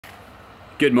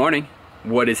Good morning.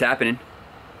 What is happening?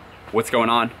 What's going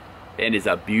on? It is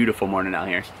a beautiful morning out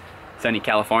here. Sunny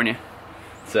California.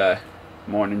 It's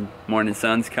morning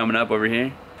sun's coming up over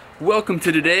here. Welcome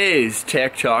to today's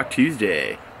Tech Talk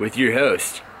Tuesday with your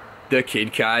host, the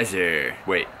Kid Kaiser.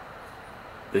 Wait,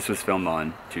 this was filmed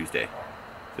on Tuesday,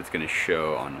 so it's gonna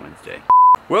show on Wednesday.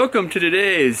 Welcome to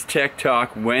today's Tech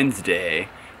Talk Wednesday,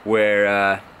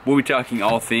 where we'll be talking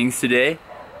all things today.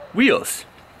 Wheels.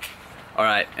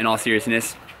 Alright, in all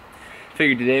seriousness,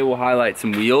 figured today we'll highlight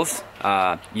some wheels.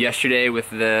 Yesterday with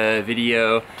the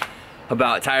video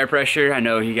about tire pressure, I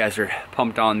know you guys are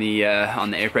pumped on the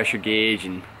air pressure gauge,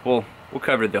 and we'll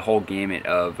cover the whole gamut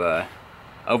of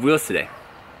wheels today.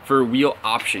 For wheel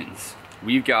options,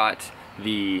 we've got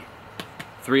the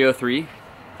 303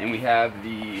 and we have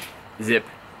the Zip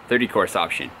 30 course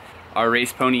option. Our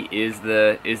race pony is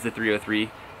the 303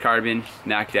 carbon.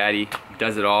 Knack Daddy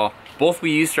does it all. Both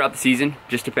we use throughout the season,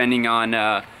 just depending on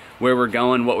where we're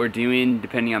going, what we're doing,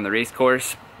 depending on the race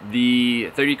course.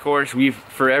 The 30 course, we've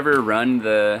forever run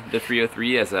the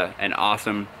 303 as an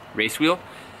awesome race wheel,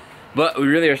 but we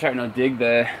really are starting to dig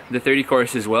the 30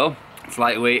 course as well. It's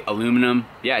lightweight, aluminum.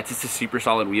 Yeah, it's just a super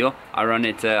solid wheel. I run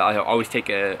it, I always take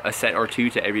a set or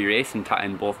two to every race in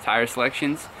both tire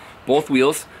selections. Both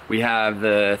wheels, we have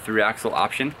the through axle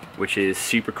option, which is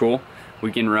super cool.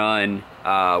 We can run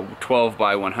 12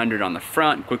 by 100 on the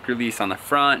front, quick release on the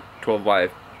front, 12 by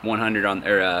 100 on,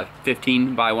 or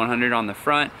 15 by 100 on the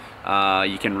front.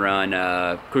 You can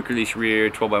run quick release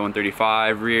rear, 12 by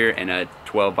 135 rear, and a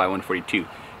 12 by 142,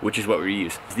 which is what we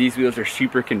use. These wheels are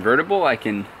super convertible. I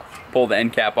can pull the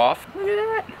end cap off, look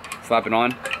at that, slap it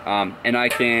on, and I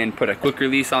can put a quick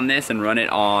release on this and run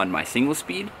it on my single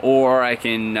speed, or I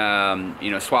can you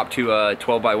know, swap to a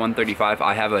 12 by 135.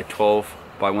 I have a 12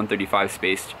 by 135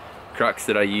 spaced crux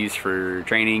that I use for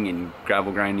training and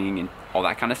gravel grinding and all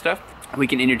that kind of stuff. We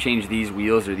can interchange these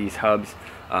wheels or these hubs,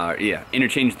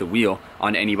 interchange the wheel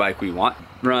on any bike we want.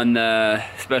 Run the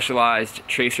Specialized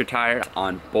Tracer tire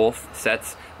on both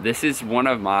sets. This is one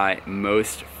of my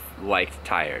most liked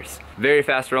tires. Very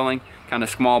fast rolling, kind of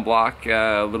small block,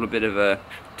 a little bit of a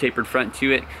tapered front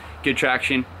to it. Good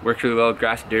traction, works really well,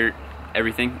 grass, dirt,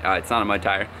 everything. It's not a mud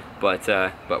tire,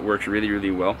 but works really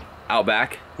well. Out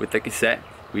back with the cassette,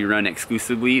 we run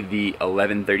exclusively the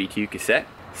 1132 cassette.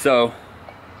 So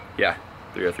yeah,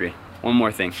 303. One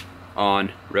more thing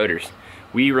on rotors.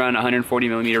 We run 140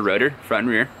 millimeter rotor, front and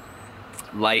rear.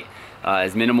 Light,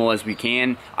 as minimal as we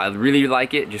can. I really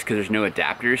like it just because there's no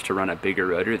adapters to run a bigger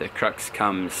rotor. The crux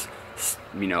comes,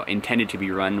 you know, intended to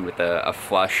be run with a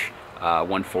flush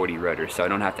 140 rotor, so I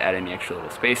don't have to add any extra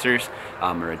little spacers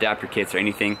or adapter kits or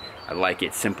anything. I like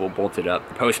it simple, bolted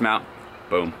up. Post mount,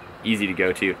 boom, easy to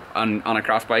go to. On a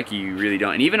cross bike, you really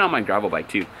don't, and even on my gravel bike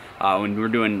too. When we're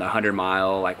doing the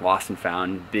 100-mile, like lost and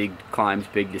found, big climbs,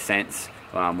 big descents,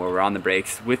 where we're on the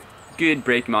brakes with good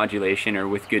brake modulation or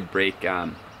with good brake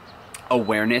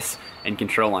awareness and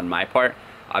control on my part,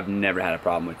 I've never had a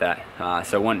problem with that.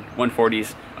 So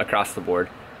 140s across the board,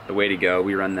 the way to go.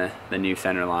 We run the new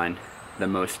center line, the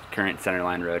most current center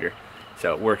line rotor,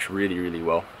 so it works really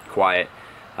well. Quiet,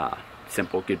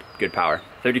 simple, good power.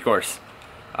 30 course,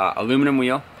 aluminum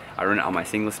wheel. I run it on my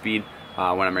single speed.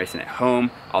 When I'm racing at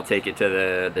home, I'll take it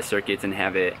to the circuits and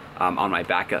have it on my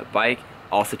backup bike.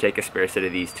 Also take a spare set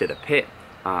of these to the pit.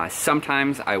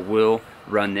 Sometimes I will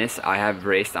run this. I have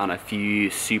raced on a few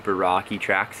super rocky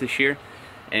tracks this year,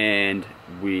 and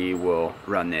we will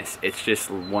run this. It's just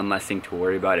one less thing to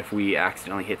worry about. If we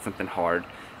accidentally hit something hard,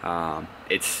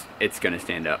 it's gonna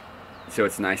stand up. So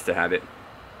it's nice to have it.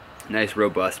 Nice,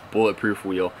 robust, bulletproof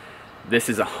wheel. This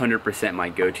is 100% my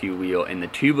go-to wheel in the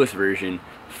tubeless version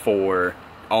for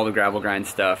all the gravel grind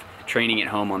stuff, training at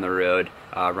home on the road.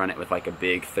 Run it with like a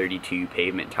big 32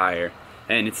 pavement tire,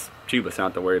 and it's tubeless, I don't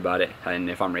have to worry about it.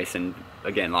 And if I'm racing,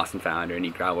 again, lost and found or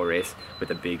any gravel race with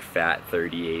a big fat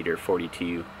 38 or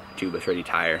 42 tubeless ready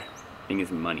tire, thing is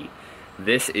money.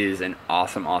 This is an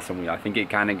awesome wheel. I think it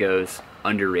kind of goes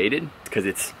underrated because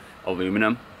it's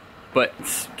aluminum, but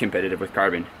it's competitive with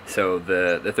carbon. So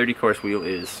the 30 course wheel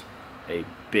is a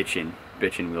bitchin'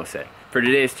 wheel set. For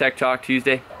today's Tech Talk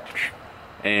Tuesday,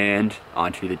 and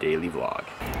onto the daily vlog.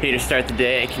 Here to start the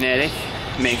day at Kinetic,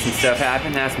 make some stuff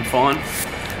happen, have some fun,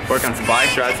 work on some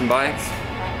bikes, ride some bikes,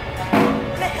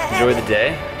 enjoy the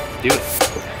day, do it.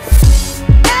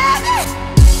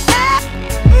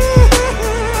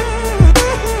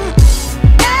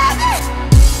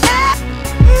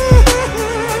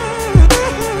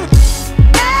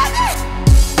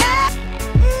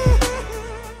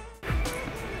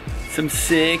 Some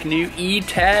sick new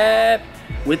E-tap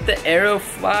with the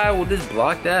Aerofly. We'll just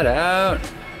block that out.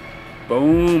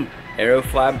 Boom. Aero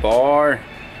flat bar.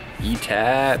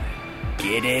 E-tap.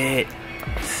 Get it.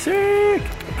 Sick.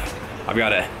 I've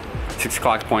got a 6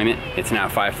 o'clock appointment. It's now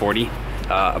 5:40.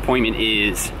 Appointment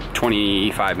is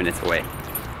 25 minutes away.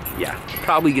 Yeah,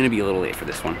 probably gonna be a little late for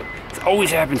this one. It always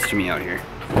happens to me out here.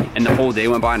 And the whole day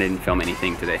went by and I didn't film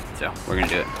anything today. So we're gonna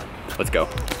do it. Let's go.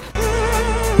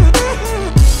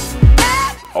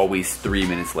 Always 3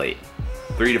 minutes late.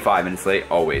 3 to 5 minutes late,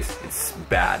 always. It's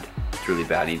bad. It's really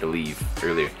bad. I need to leave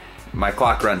earlier. My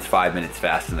clock runs 5 minutes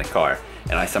fast in the car,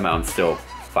 and I somehow am still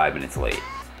 5 minutes late.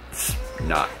 It's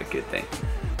not a good thing.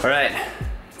 All right,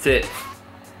 that's it.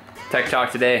 Tech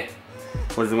Talk today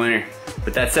was the winner.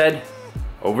 But that said,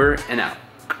 over and out.